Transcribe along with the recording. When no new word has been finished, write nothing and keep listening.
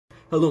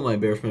Hello my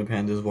bears, my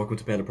pandas, welcome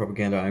to Panda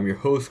Propaganda. I'm your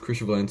host,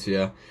 Christian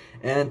Valencia,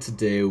 and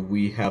today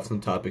we have some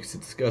topics to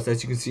discuss.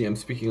 As you can see, I'm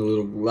speaking a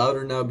little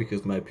louder now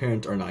because my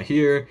parents are not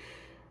here,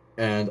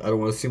 and I don't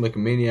want to seem like a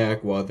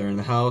maniac while they're in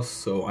the house,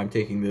 so I'm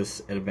taking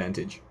this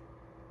advantage.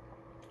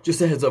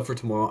 Just a heads up for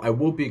tomorrow, I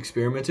will be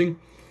experimenting.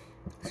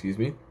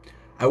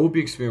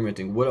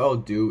 What I'll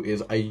do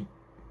is I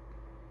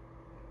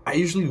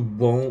usually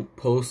won't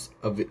post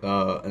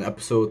an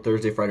episode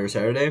Thursday, Friday, or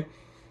Saturday.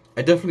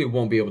 I definitely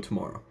won't be able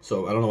tomorrow,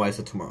 so I don't know why I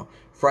said tomorrow.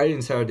 Friday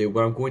and Saturday,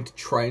 what I'm going to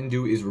try and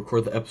do is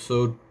record the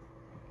episode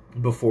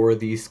before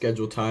the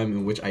scheduled time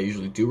in which I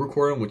usually do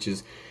record them, which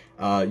is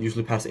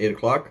usually past 8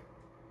 o'clock.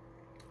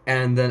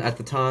 And then at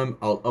the time,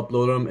 I'll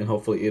upload them, and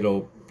hopefully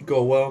it'll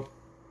go well.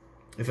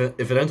 If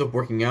it ends up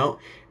working out,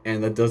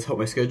 and that does help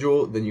my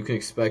schedule, then you can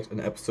expect an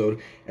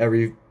episode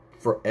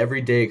for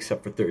every day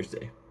except for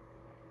Thursday.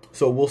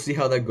 So we'll see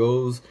how that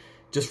goes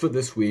just for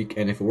this week,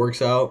 and if it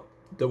works out,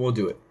 then we'll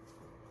do it.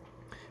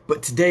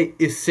 But today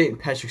is St.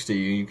 Patrick's Day.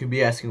 You can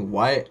be asking,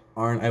 why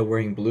aren't I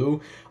wearing blue?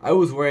 I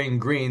was wearing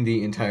green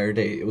the entire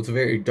day. It was a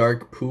very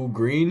dark poo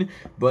green,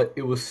 but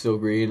it was still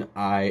green.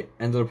 I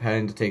ended up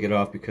having to take it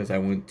off because I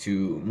went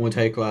to Muay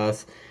Thai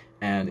class,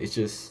 and it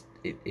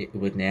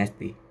was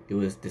nasty. It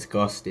was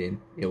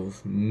disgusting. It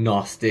was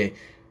nasty.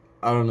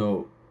 I don't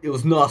know. It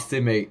was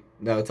nasty, mate.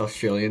 No, it's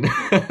Australian.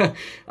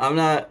 I'm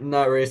not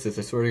racist,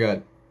 I swear to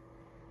God.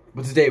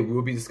 But today we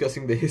will be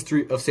discussing the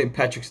history of St.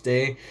 Patrick's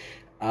Day.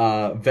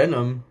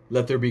 Venom,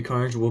 Let There Be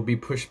Carnage will be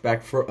pushed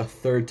back for a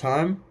third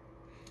time,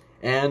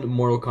 and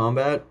Mortal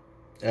Kombat,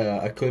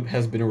 a clip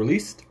has been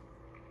released.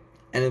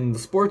 And in the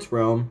sports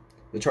realm,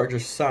 the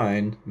Chargers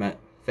signed Matt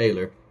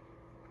Feiler.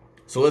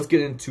 So let's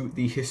get into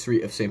the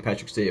history of St.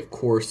 Patrick's Day. Of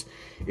course,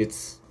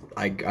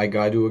 I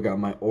got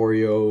my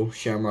Oreo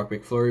Shamrock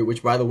McFlurry,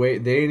 which, by the way,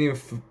 they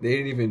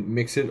didn't even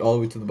mix it all the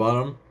way to the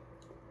bottom.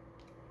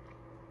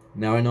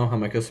 Now I know how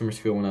my customers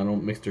feel when I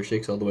don't mix their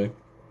shakes all the way.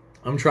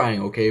 I'm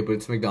trying, okay, but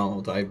it's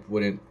McDonald's. I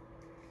wouldn't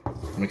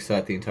mix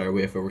that the entire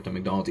way if I worked at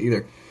McDonald's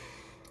either.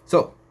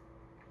 So,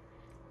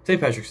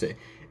 St. Patrick's Day.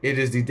 It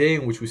is the day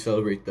in which we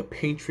celebrate the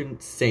patron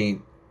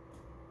saint,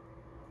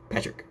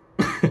 Patrick.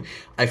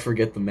 I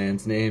forget the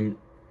man's name.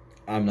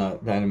 I'm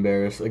not that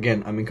embarrassed.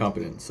 Again, I'm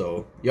incompetent,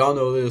 so y'all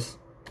know this.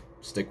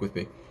 Stick with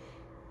me.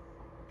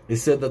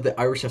 It's said that the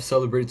Irish have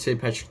celebrated St.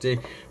 Patrick's Day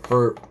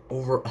for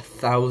over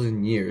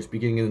 1,000 years,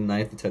 beginning in the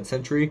 9th and 10th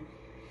century.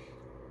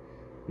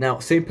 Now,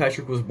 St.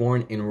 Patrick was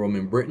born in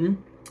Roman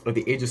Britain. At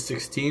the age of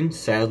 16,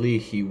 sadly,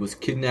 he was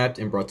kidnapped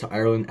and brought to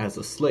Ireland as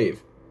a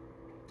slave.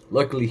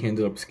 Luckily, he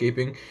ended up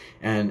escaping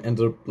and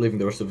ended up living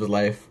the rest of his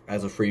life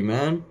as a free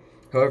man.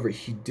 However,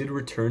 he did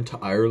return to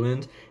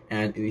Ireland,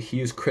 and he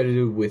is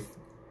credited with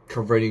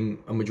converting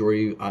a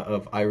majority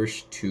of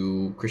Irish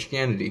to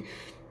Christianity.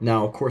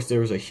 Now, of course, there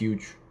was a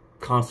huge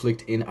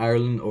conflict in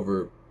Ireland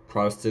over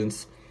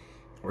Protestants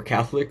or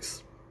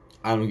Catholics.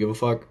 I don't give a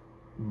fuck,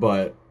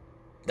 but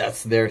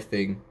that's their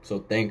thing. So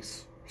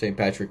thanks, St.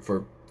 Patrick,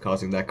 for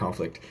causing that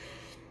conflict.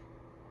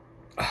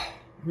 I'm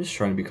just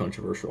trying to be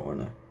controversial,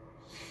 aren't I?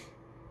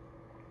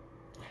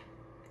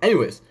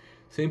 Anyways,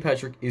 St.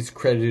 Patrick is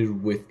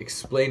credited with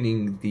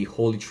explaining the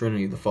Holy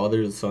Trinity, the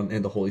Father, the Son,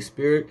 and the Holy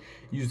Spirit,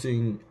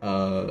 using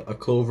a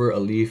clover, a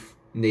leaf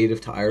native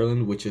to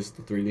Ireland, which is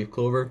the three-leaf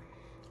clover.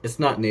 It's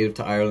not native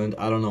to Ireland.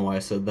 I don't know why I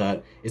said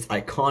that. It's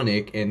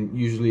iconic and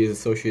usually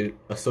is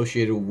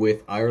associated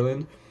with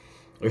Ireland.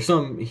 There's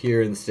some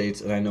here in the States,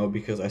 and I know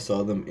because I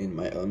saw them in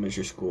my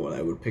elementary school, and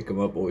I would pick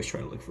them up, always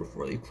trying to look for a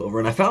four-leaf clover.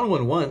 And I found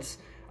one once.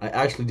 I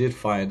actually did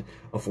find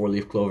a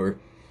four-leaf clover.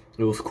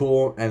 It was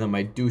cool, and then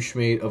my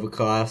douchebag of a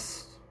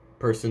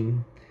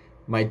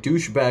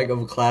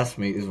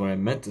classmate is what I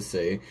meant to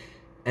say,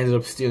 ended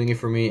up stealing it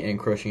from me and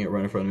crushing it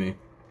right in front of me.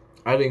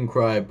 I didn't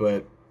cry,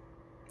 but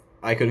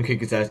I couldn't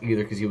kick his ass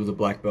either because he was a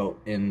black belt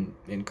in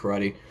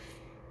karate.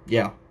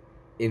 Yeah.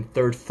 In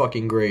 3rd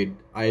fucking grade.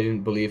 I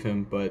didn't believe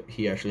him, but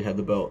he actually had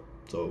the belt.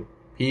 So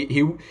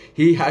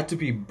he had to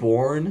be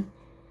born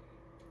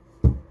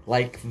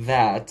like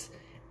that,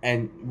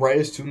 and right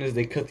as soon as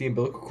they cut the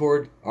umbilical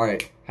cord,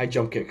 alright, high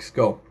jump kicks,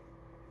 go.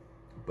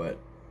 But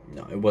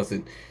no, it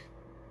wasn't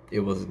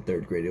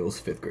 3rd grade, it was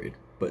 5th grade.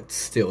 But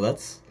still,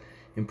 that's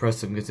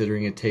impressive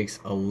considering it takes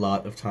a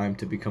lot of time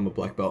to become a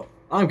black belt.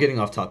 I'm getting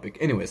off topic.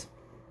 Anyways.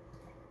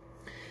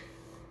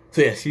 So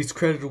yes, he's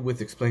credited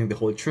with explaining the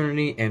Holy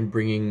Trinity and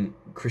bringing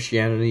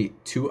Christianity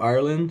to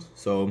Ireland.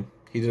 So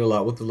he did a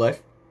lot with his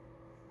life.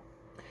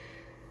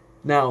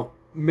 Now,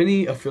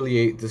 many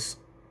affiliate this,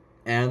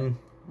 and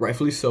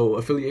rightfully so,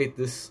 affiliate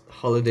this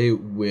holiday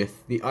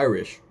with the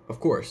Irish, of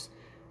course.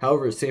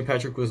 However, St.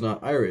 Patrick was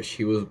not Irish.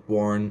 He was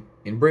born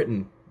in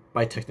Britain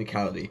by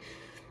technicality.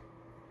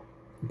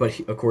 But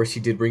of course,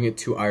 he did bring it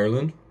to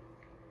Ireland.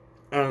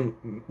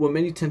 And what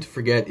many tend to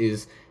forget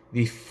is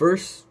the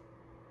first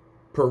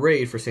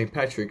parade for St.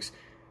 Patrick's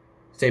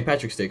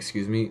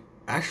Day,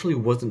 actually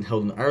wasn't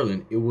held in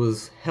Ireland. It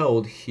was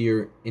held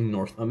here in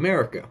North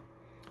America.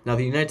 Now,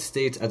 the United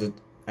States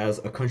as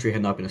a country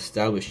had not been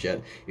established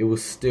yet. It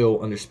was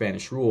still under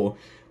Spanish rule,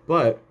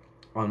 but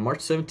on March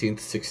 17th,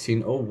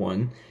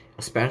 1601,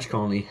 a Spanish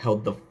colony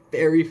held the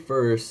very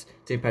first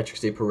St.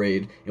 Patrick's Day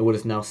parade in what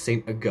is now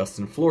St.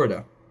 Augustine,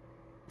 Florida.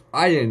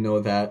 I didn't know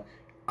that.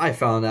 I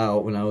found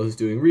out when I was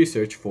doing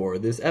research for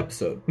this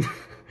episode.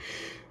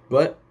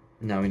 But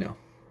now we know.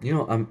 You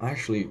know, I'm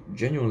actually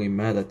genuinely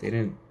mad that they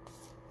didn't...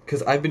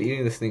 Because I've been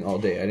eating this thing all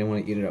day. I didn't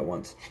want to eat it at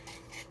once.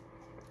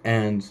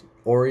 And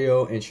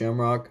Oreo and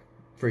Shamrock,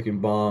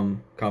 freaking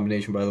bomb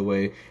combination, by the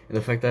way. And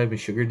the fact that I've been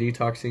sugar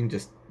detoxing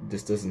just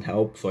doesn't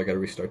help. So I got to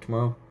restart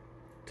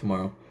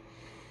tomorrow.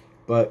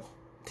 But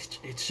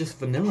it's just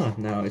vanilla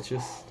now. It's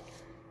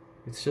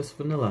just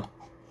vanilla.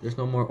 There's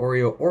no more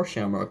Oreo or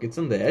Shamrock. It's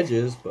in the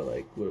edges, but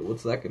like,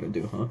 what's that gonna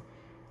do, huh?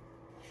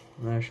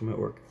 That actually might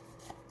work.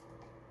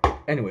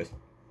 Anyways,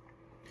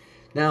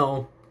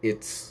 now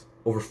it's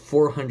over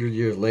 400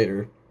 years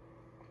later,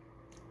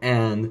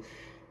 and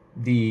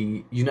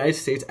the United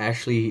States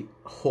actually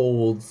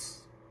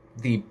holds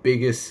the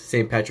biggest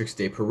St. Patrick's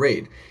Day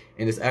parade,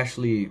 and it's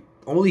actually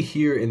only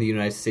here in the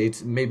United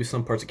States, maybe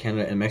some parts of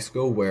Canada and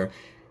Mexico, where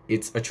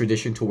it's a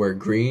tradition to wear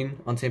green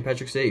on St.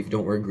 Patrick's Day. If you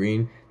don't wear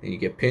green, then you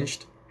get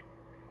pinched.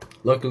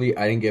 Luckily,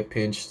 I didn't get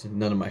pinched.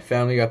 None of my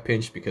family got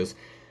pinched because,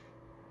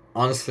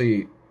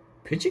 honestly,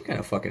 pinching kind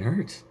of fucking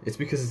hurts. It's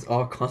because it's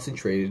all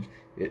concentrated.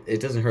 It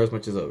doesn't hurt as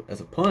much as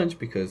a punch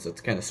because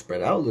it's kind of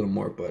spread out a little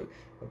more, but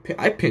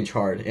I pinch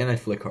hard and I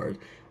flick hard.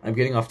 I'm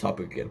getting off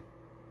topic again.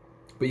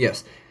 But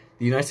yes,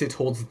 the United States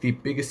holds the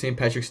biggest St.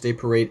 Patrick's Day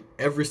parade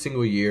every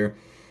single year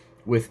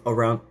with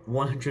around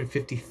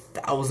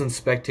 150,000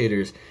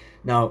 spectators.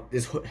 Now,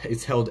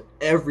 it's held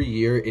every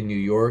year in New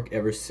York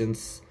ever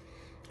since,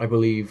 I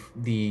believe,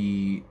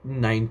 the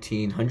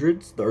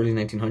 1900s, the early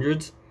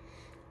 1900s.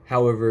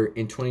 However,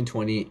 in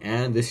 2020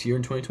 and this year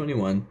in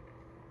 2021,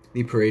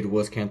 the parade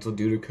was canceled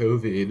due to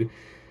COVID,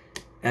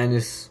 and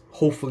is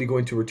hopefully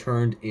going to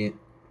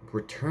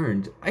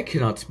returned. I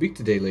cannot speak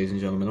today, ladies and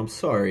gentlemen. I'm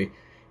sorry.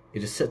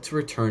 It is set to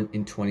return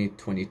in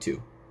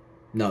 2022.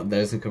 Now, that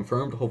isn't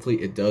confirmed.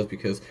 Hopefully it does,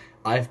 because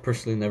I've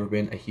personally never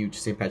been a huge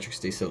St. Patrick's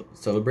Day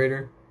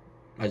celebrator.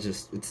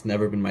 It's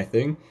never been my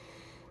thing.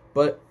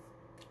 But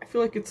I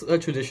feel like it's a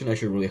tradition I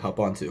should really hop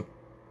onto.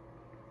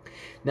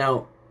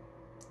 Now,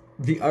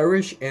 the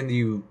Irish and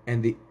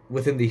the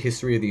within the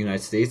history of the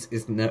United States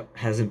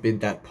hasn't been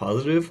that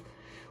positive.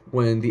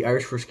 When the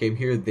Irish first came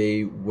here,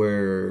 they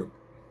were,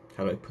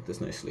 how do I put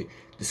this nicely,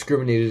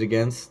 discriminated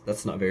against.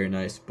 That's not very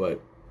nice, but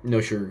no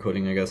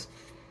sugarcoating, I guess.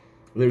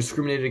 They were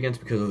discriminated against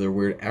because of their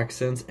weird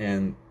accents,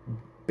 and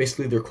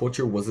basically their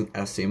culture wasn't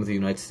as same as the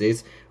United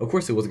States. Of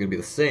course, it wasn't going to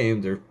be the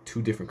same. They're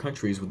two different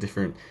countries with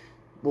different,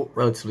 well,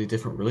 relatively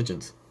different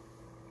religions.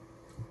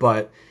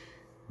 But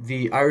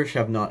the Irish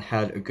have not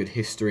had a good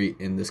history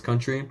in this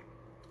country.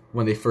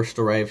 When they first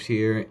arrived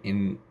here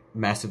in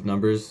massive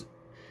numbers,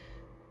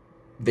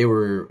 they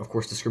were, of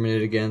course,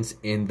 discriminated against.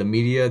 In the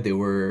media, they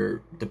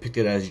were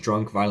depicted as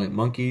drunk, violent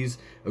monkeys,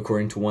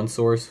 according to one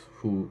source,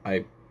 who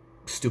I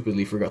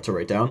stupidly forgot to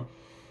write down.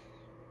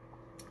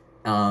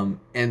 And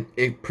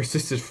it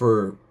persisted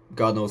for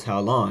God knows how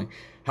long.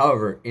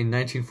 However, in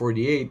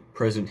 1948,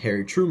 President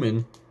Harry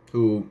Truman,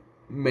 who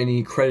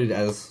many credit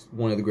as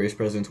one of the greatest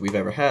presidents we've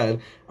ever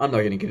had, I'm not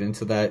going to get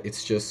into that.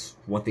 It's just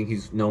one thing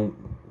he's known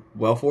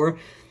well for.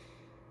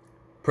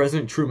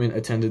 President Truman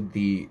attended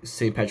the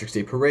St. Patrick's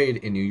Day parade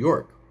in New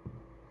York.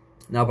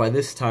 Now, by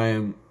this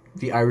time,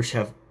 the Irish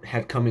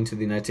had come into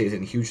the United States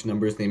in huge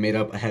numbers. They made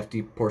up a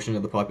hefty portion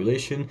of the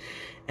population,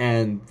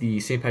 and the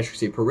St.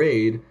 Patrick's Day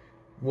parade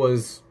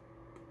was,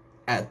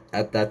 at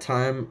that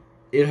time,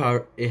 it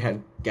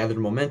had gathered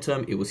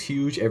momentum. It was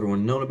huge.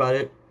 Everyone known about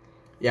it.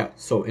 Yeah,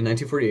 so in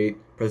 1948,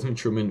 President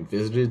Truman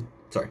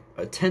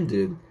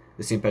attended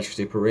the St. Patrick's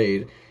Day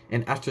parade,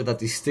 and after that,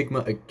 the stigma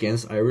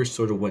against Irish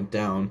sort of went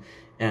down,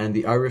 and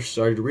the Irish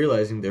started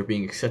realizing they're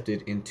being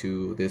accepted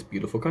into this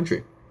beautiful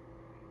country.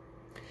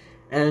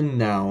 And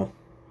now,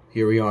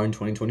 here we are in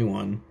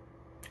 2021,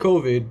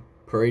 COVID,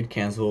 parade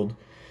canceled,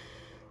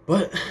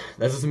 but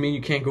that doesn't mean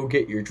you can't go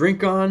get your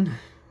drink on,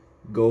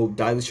 go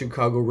dye the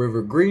Chicago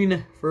River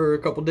green for a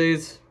couple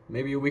days,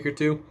 maybe a week or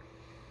two,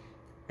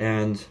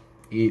 and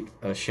eat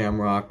a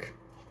Shamrock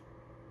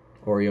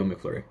Oreo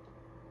McFlurry.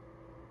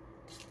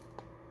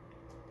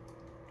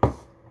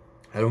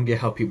 I don't get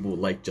how people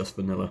like just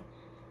vanilla.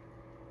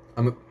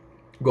 I'm going to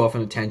go off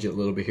on a tangent a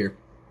little bit here.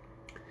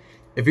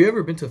 If you've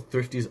ever been to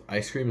Thrifty's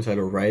ice cream inside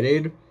of Rite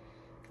Aid,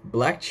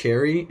 black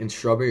cherry and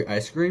strawberry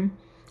ice cream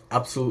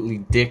absolutely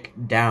dick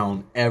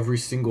down every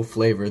single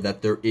flavor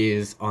that there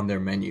is on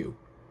their menu.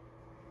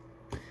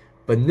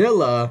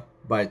 Vanilla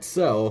by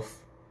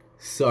itself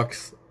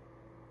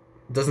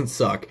doesn't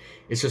suck.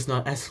 It's just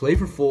not as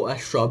flavorful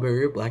as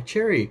strawberry or black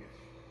cherry.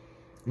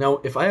 Now,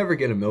 if I ever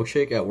get a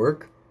milkshake at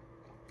work,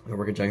 I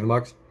work at Jack in the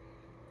Box,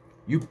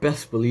 you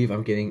best believe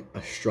I'm getting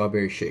a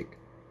strawberry shake.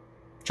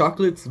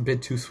 Chocolate's a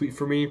bit too sweet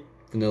for me.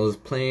 Vanilla's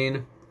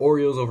plain.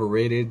 Oreo's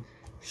overrated.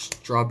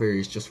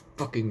 Strawberry's just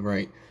fucking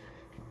right.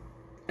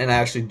 And I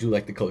actually do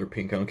like the color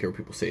pink. I don't care what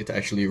people say. It's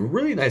actually a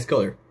really nice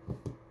color.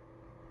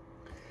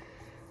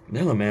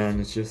 Vanilla, man,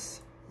 it's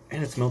just...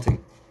 and it's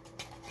melting.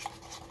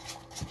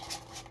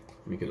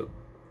 Let me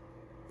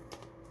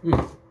get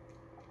it.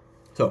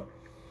 So,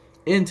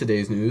 in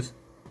today's news,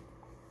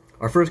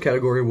 our first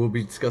category we'll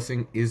be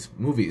discussing is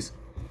movies.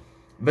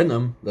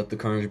 Venom, Let the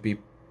Carnage Be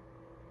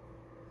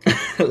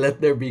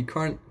Let There Be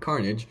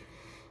Carnage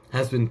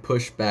has been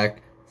pushed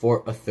back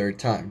for a third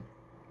time.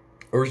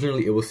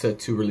 Originally, it was set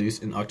to release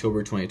in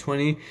October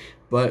 2020,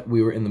 but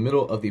we were in the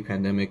middle of the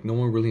pandemic. No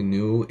one really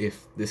knew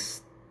if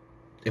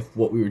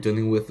what we were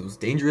dealing with was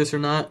dangerous or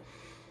not,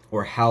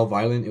 or how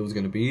violent it was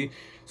going to be.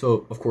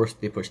 So, of course,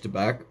 they pushed it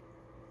back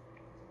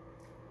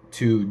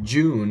to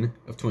June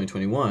of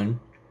 2021.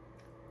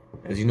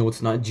 As you know,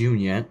 it's not June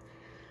yet.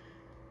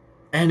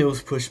 And it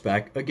was pushed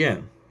back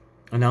again.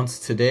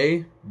 Announced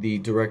today, the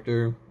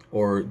director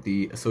or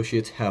the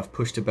associates have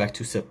pushed it back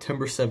to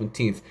September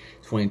 17th,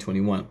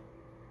 2021.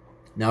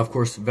 Now, of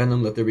course,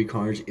 Venom, Let There Be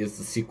Carnage is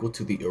the sequel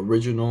to the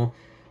original,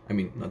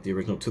 not the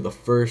original, to the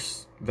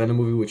first Venom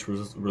movie, which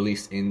was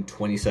released in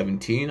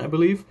 2017, I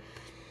believe.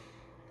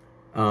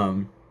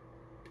 And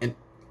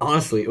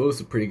honestly, it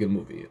was a pretty good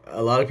movie.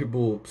 A lot of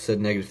people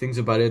said negative things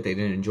about it, they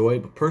didn't enjoy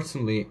it, but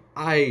personally,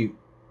 I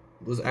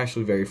was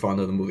actually very fond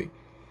of the movie.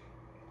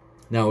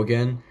 Now,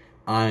 again,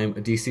 I'm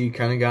a DC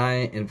kind of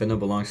guy, and Venom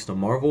belongs to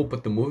Marvel,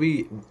 but the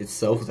movie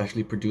itself was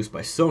actually produced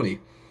by Sony.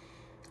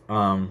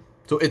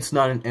 So it's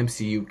not an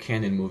MCU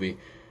canon movie.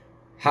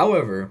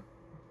 However,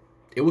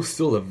 it was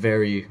still a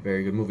very,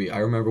 very good movie. I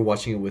remember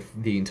watching it with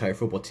the entire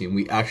football team.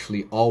 We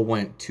actually all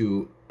went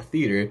to a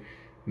theater,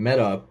 met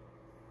up,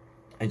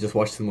 and just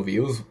watched the movie. It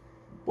was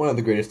one of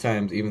the greatest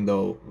times, even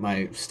though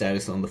my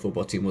status on the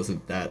football team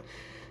wasn't that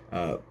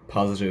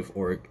positive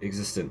or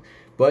existent.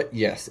 But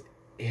yes,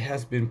 it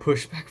has been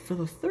pushed back for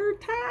the third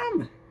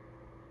time.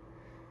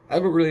 I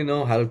don't really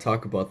know how to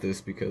talk about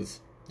this because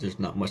there's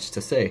not much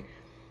to say.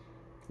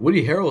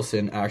 Woody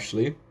Harrelson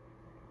actually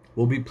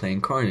will be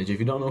playing Carnage. If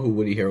you don't know who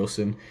Woody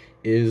Harrelson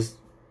is,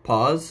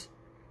 pause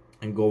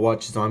and go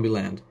watch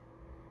Zombieland.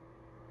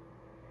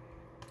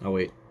 Oh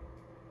wait.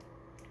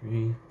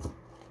 3,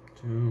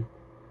 2.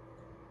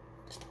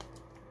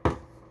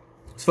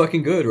 It's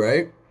fucking good,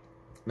 right?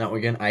 Now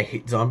again, I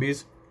hate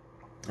zombies.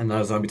 I'm not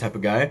a zombie type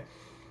of guy.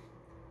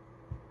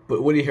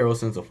 But Woody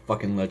Harrelson's a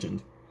fucking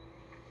legend.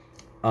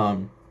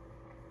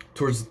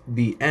 Towards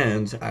the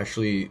end,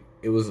 actually,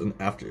 it was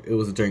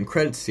a during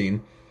credits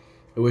scene.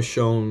 It was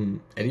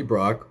shown Eddie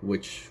Brock,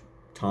 which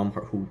Tom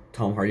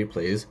Hardy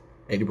plays.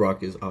 Eddie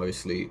Brock is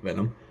obviously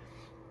Venom,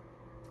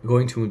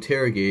 going to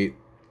interrogate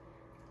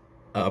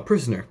a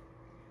prisoner.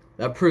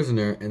 That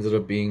prisoner ended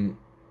up being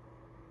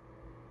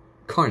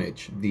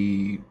Carnage,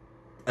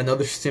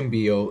 another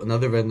symbiote,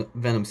 another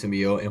Venom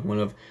symbiote, and one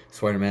of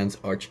Spider-Man's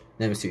arch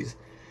nemesis.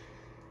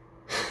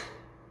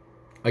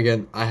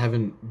 Again, I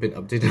haven't been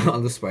updated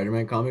on the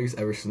Spider-Man comics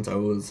ever since I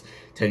was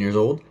 10 years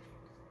old.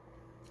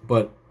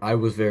 But I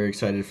was very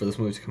excited for this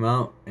movie to come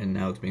out, and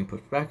now it's being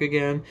pushed back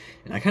again.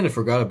 And I kind of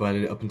forgot about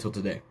it up until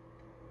today.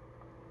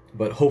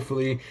 But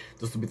hopefully,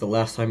 this will be the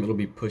last time it'll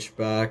be pushed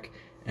back,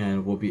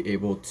 and we'll be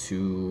able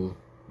to,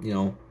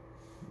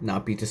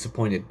 not be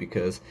disappointed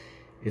because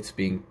it's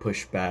being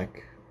pushed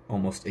back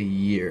almost a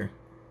year.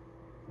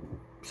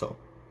 So,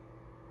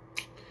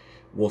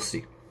 we'll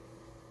see.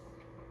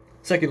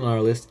 Second on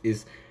our list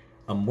is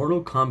a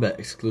Mortal Kombat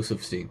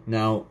exclusive scene.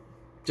 Now,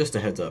 just a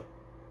heads up.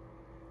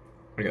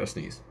 I gotta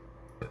sneeze.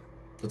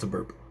 That's a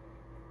burp.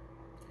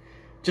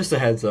 Just a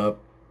heads up.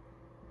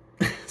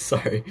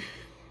 Sorry.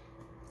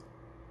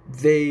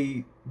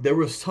 There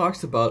was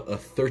talks about a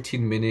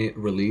 13-minute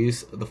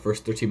release, the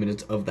first 13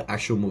 minutes of the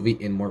actual movie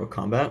in Mortal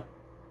Kombat.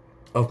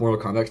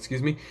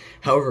 Excuse me.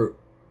 However,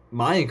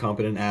 my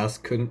incompetent ass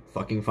couldn't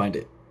fucking find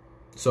it.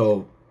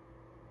 So,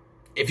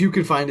 if you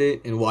can find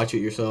it and watch it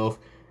yourself,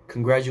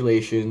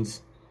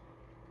 congratulations.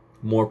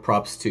 More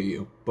props to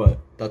you. But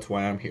that's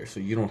why I'm here, so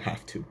you don't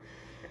have to.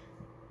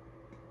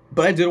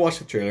 But I did watch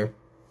the trailer.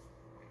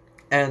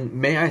 And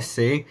may I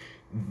say,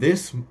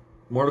 this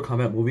Mortal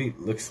Kombat movie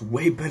looks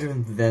way better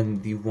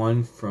than the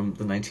one from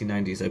the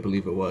 1990s, I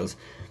believe it was.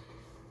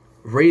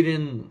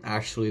 Raiden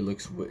actually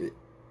looks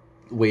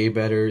way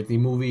better. The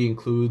movie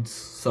includes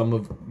some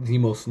of the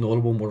most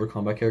notable Mortal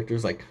Kombat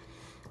characters like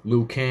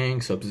Liu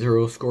Kang,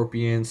 Sub-Zero,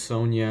 Scorpion,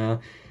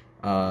 Sonya,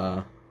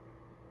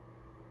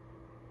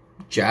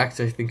 Jax,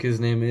 I think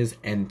his name is,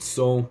 and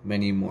so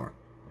many more.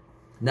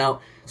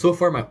 Now, so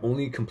far my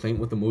only complaint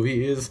with the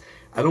movie is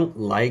I don't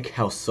like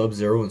how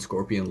Sub-Zero and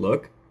Scorpion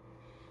look.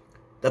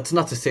 That's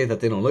not to say that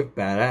they don't look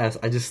badass.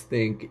 I just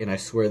think, and I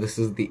swear this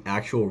is the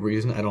actual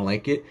reason I don't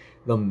like it,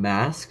 the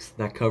masks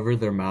that cover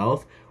their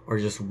mouth are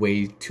just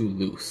way too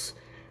loose.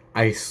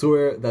 I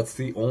swear that's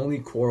the only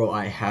quarrel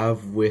I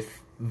have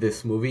with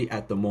this movie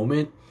at the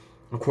moment.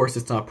 Of course,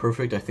 it's not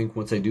perfect. I think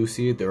once I do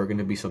see it, there are going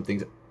to be some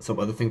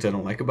other things I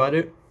don't like about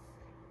it.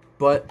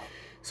 But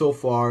so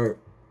far,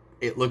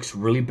 it looks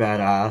really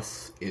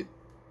badass. It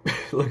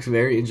looks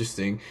very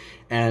interesting.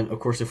 And of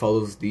course, it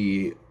follows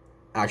the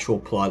actual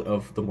plot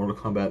of the Mortal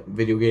Kombat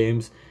video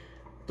games,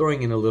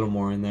 throwing in a little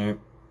more in there.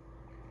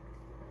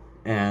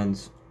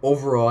 And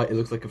overall, it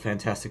looks like a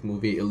fantastic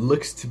movie. It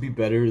looks to be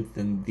better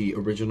than the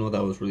original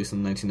that was released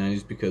in the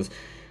 1990s because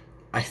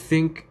I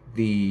think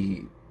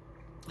the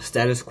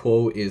status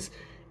quo is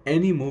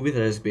any movie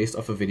that is based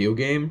off a video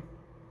game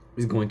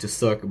is going to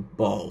suck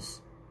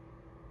balls.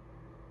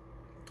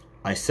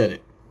 I said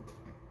it.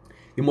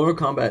 The Mortal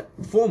Kombat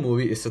full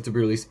movie is set to be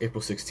released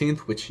April 16th,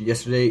 which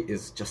yesterday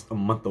is just a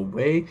month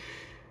away,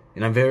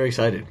 and I'm very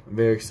excited. I'm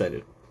very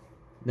excited.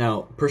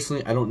 Now,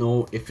 personally, I don't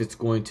know if it's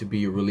going to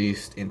be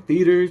released in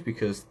theaters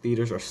because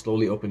theaters are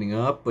slowly opening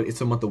up, but it's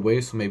a month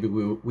away, so maybe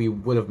we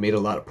would have made a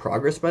lot of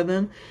progress by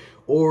then.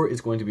 Or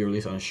it's going to be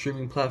released on a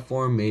streaming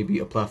platform, maybe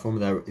a platform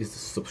that is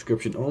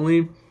subscription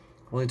only.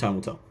 Only time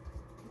will tell.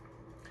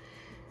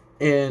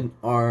 And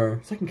our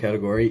second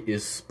category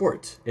is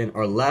sports. And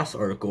our last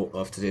article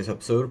of today's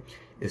episode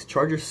is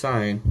Chargers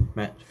sign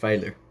Matt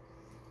Feiler.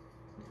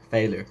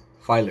 Feiler?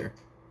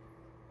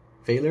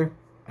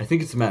 I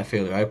think it's Matt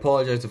Feiler. I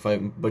apologize if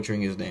I'm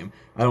butchering his name.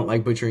 I don't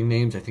like butchering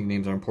names. I think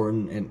names are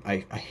important, and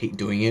I hate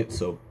doing it,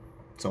 so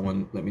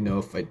someone let me know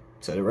if I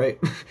said it right.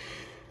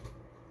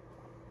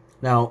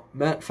 Now,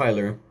 Matt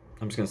Feiler,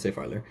 I'm just going to say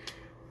Feiler,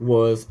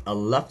 was a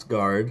left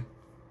guard,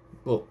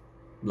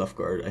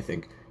 I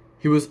think.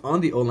 He was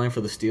on the O-line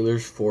for the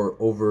Steelers for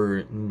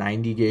over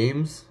 90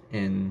 games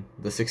in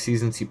the 6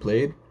 seasons he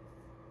played.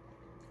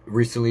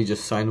 Recently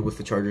just signed with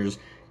the Chargers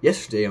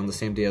yesterday on the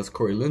same day as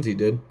Corey Lindsey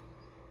did.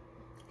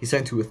 He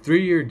signed to a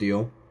 3-year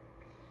deal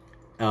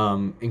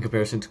in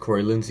comparison to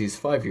Corey Lindsey's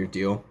 5-year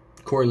deal.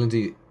 Corey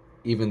Lindsey,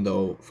 even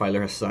though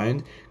Feiler has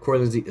signed, Corey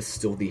Lindsey is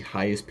still the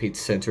highest paid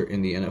center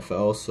in the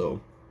NFL,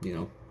 so, you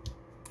know,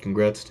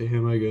 congrats to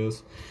him, I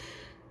guess.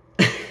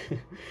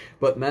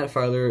 But Matt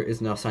Feiler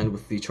is now signed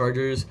with the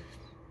Chargers,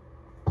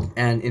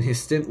 and in his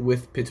stint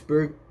with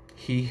Pittsburgh,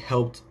 he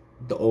helped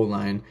the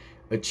O-line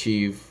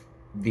achieve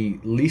the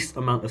least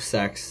amount of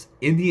sacks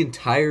in the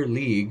entire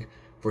league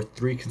for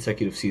 3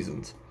 consecutive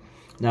seasons.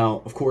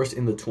 Now, of course,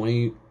 in the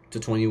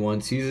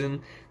 20-21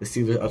 season, the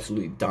Steelers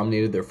absolutely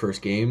dominated their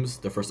first games.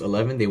 The first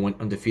 11, they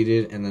went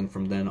undefeated, and then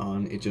from then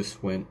on, it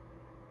just went...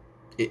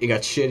 It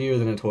got shittier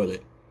than a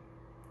toilet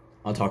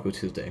on Taco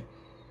Tuesday.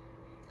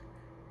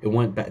 It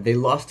went back. They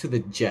lost to the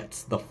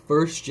Jets. The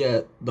first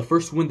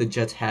win the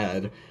Jets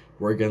had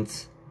were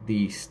against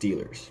the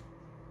Steelers.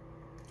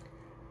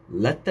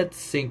 Let that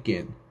sink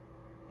in.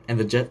 And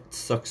the Jets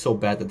sucked so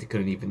bad that they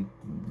couldn't even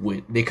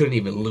win. They couldn't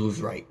even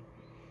lose right.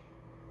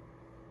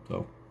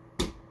 So,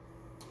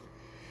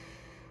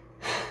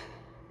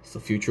 it's the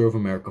future of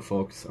America,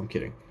 folks. I'm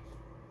kidding.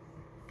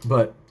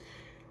 But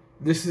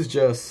this is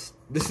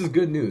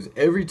good news.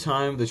 Every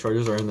time the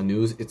Chargers are in the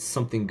news, it's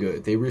something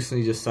good. They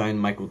recently just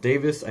signed Michael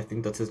Davis. I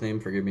think that's his name.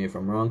 Forgive me if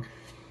I'm wrong.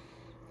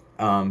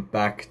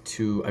 Back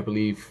to, I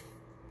believe,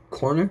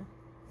 corner.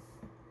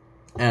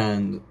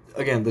 And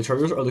again, the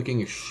Chargers are looking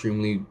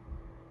extremely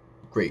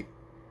great.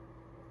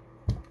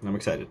 And I'm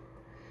excited.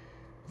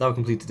 That will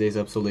complete today's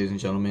episode, ladies and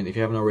gentlemen. If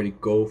you haven't already,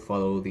 go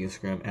follow the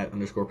Instagram at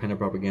 _Panda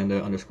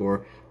Propaganda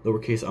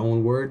 _lowercase all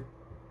one word.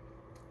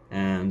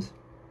 And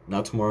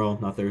not tomorrow,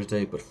 not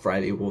Thursday, but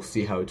Friday, we'll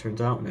see how it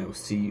turns out, and I will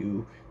see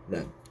you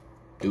then.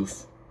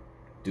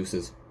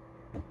 Deuces.